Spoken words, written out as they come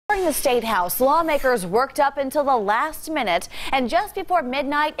During the State House, lawmakers worked up until the last minute, and just before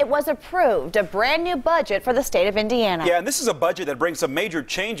midnight, it was approved, a brand new budget for the state of Indiana. Yeah, and this is a budget that brings some major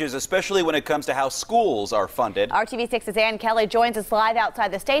changes, especially when it comes to how schools are funded. RTV6's Ann Kelly joins us live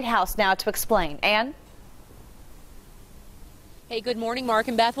outside the State House now to explain. Ann? Hey, good morning, Mark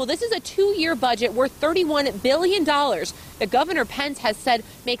and Beth. Well, this is a two-year budget worth $31 billion that Governor Pence has said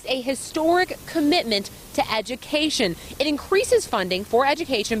makes a historic commitment to education. It increases funding for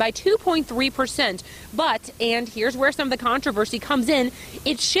education by 2.3%. But, and here's where some of the controversy comes in,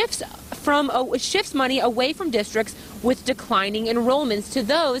 it shifts money away from districts with declining enrollments to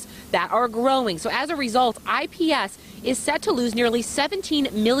those that are growing. So as a result, IPS is set to lose nearly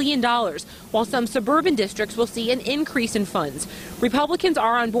 $17 million, while some suburban districts will see an increase in funds. Republicans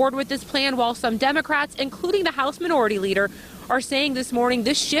are on board with this plan, while some Democrats, including the House Minority Leader, are saying this morning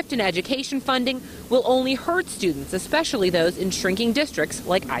this shift in education funding will only hurt students, especially those in shrinking districts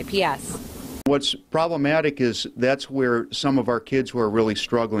like IPS. What's problematic is that's where some of our kids who are really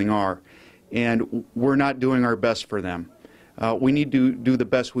struggling are, and we're not doing our best for them. We need to do the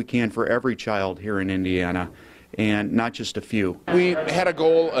best we can for every child here in Indiana, and not just a few. We had a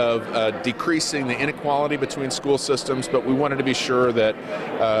goal of decreasing the inequality between school systems, but we wanted to be sure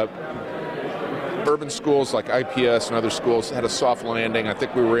that urban schools like IPS and other schools had a soft landing. I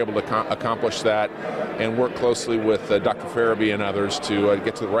think we were able to accomplish that and work closely with Dr. Farabee and others to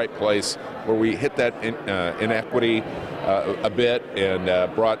get to the right place where we hit that inequity a bit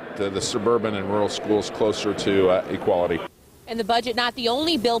and brought the suburban and rural schools closer to equality. And the budget not the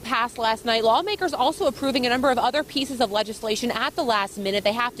only bill passed last night. Lawmakers also approving a number of other pieces of legislation at the last minute.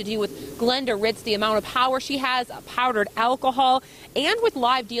 They have to do with Glenda Ritz, the amount of power she has, powdered alcohol, and with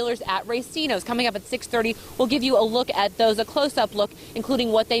live dealers at Racino's. Coming up at 6:30, we'll give you a look at those, a close-up look,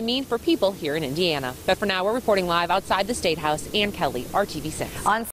 including what they mean for people here in Indiana. But for now, we're reporting live outside the State House. Ann Kelly, RTV6.